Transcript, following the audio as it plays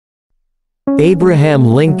Abraham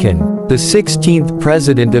Lincoln, the 16th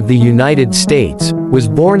President of the United States, was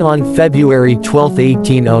born on February 12,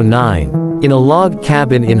 1809, in a log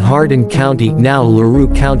cabin in Hardin County, now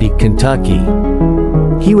LaRue County, Kentucky.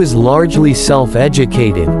 He was largely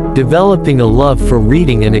self-educated, developing a love for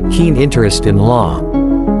reading and a keen interest in law.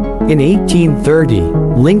 In 1830,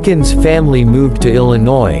 Lincoln's family moved to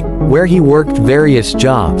Illinois, where he worked various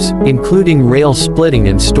jobs, including rail splitting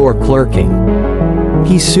and store clerking.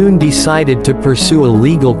 He soon decided to pursue a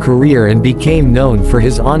legal career and became known for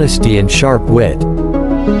his honesty and sharp wit.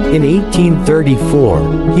 In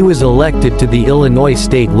 1834, he was elected to the Illinois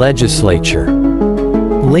State Legislature.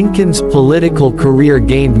 Lincoln's political career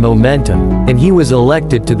gained momentum, and he was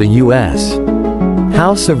elected to the U.S.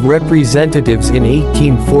 House of Representatives in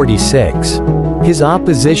 1846. His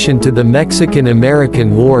opposition to the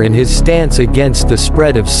Mexican-American War and his stance against the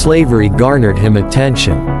spread of slavery garnered him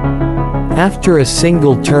attention. After a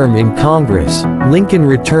single term in Congress, Lincoln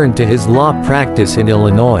returned to his law practice in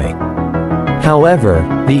Illinois. However,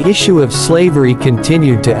 the issue of slavery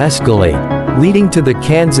continued to escalate, leading to the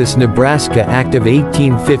Kansas-Nebraska Act of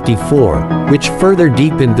 1854, which further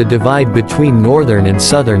deepened the divide between northern and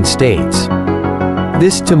southern states.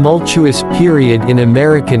 This tumultuous period in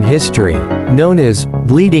American history, known as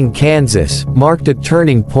Bleeding Kansas, marked a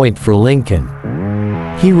turning point for Lincoln.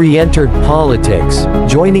 He re-entered politics,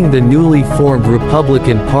 joining the newly formed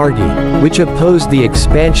Republican Party, which opposed the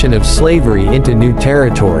expansion of slavery into new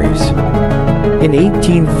territories. In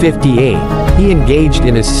 1858, he engaged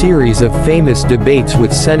in a series of famous debates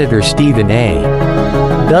with Senator Stephen A.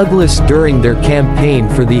 Douglas during their campaign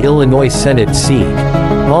for the Illinois Senate seat.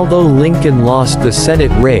 Although Lincoln lost the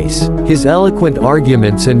Senate race, his eloquent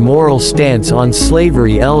arguments and moral stance on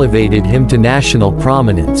slavery elevated him to national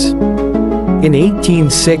prominence. In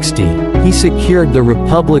 1860, he secured the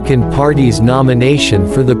Republican Party's nomination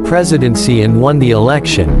for the presidency and won the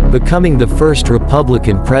election, becoming the first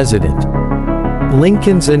Republican president.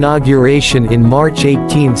 Lincoln's inauguration in March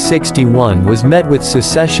 1861 was met with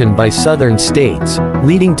secession by southern states,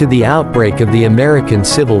 leading to the outbreak of the American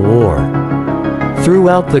Civil War.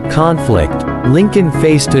 Throughout the conflict, Lincoln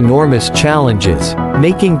faced enormous challenges,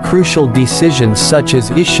 making crucial decisions such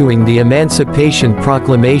as issuing the Emancipation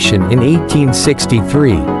Proclamation in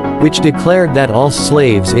 1863, which declared that all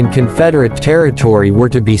slaves in Confederate territory were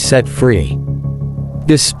to be set free.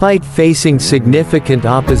 Despite facing significant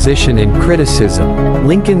opposition and criticism,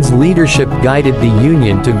 Lincoln's leadership guided the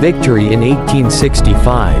Union to victory in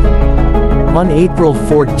 1865. On April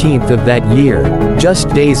 14 of that year, just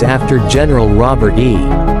days after General Robert E.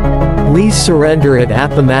 Lee's surrender at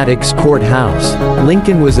Appomattox Courthouse,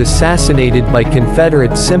 Lincoln was assassinated by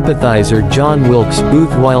Confederate sympathizer John Wilkes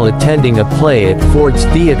Booth while attending a play at Ford's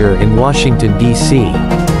Theater in Washington, D.C.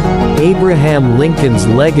 Abraham Lincoln's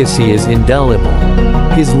legacy is indelible.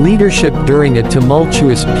 His leadership during a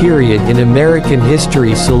tumultuous period in American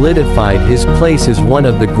history solidified his place as one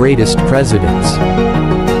of the greatest presidents.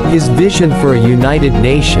 His vision for a united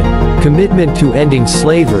nation, commitment to ending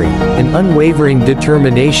slavery, and unwavering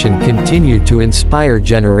determination continue to inspire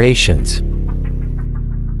generations.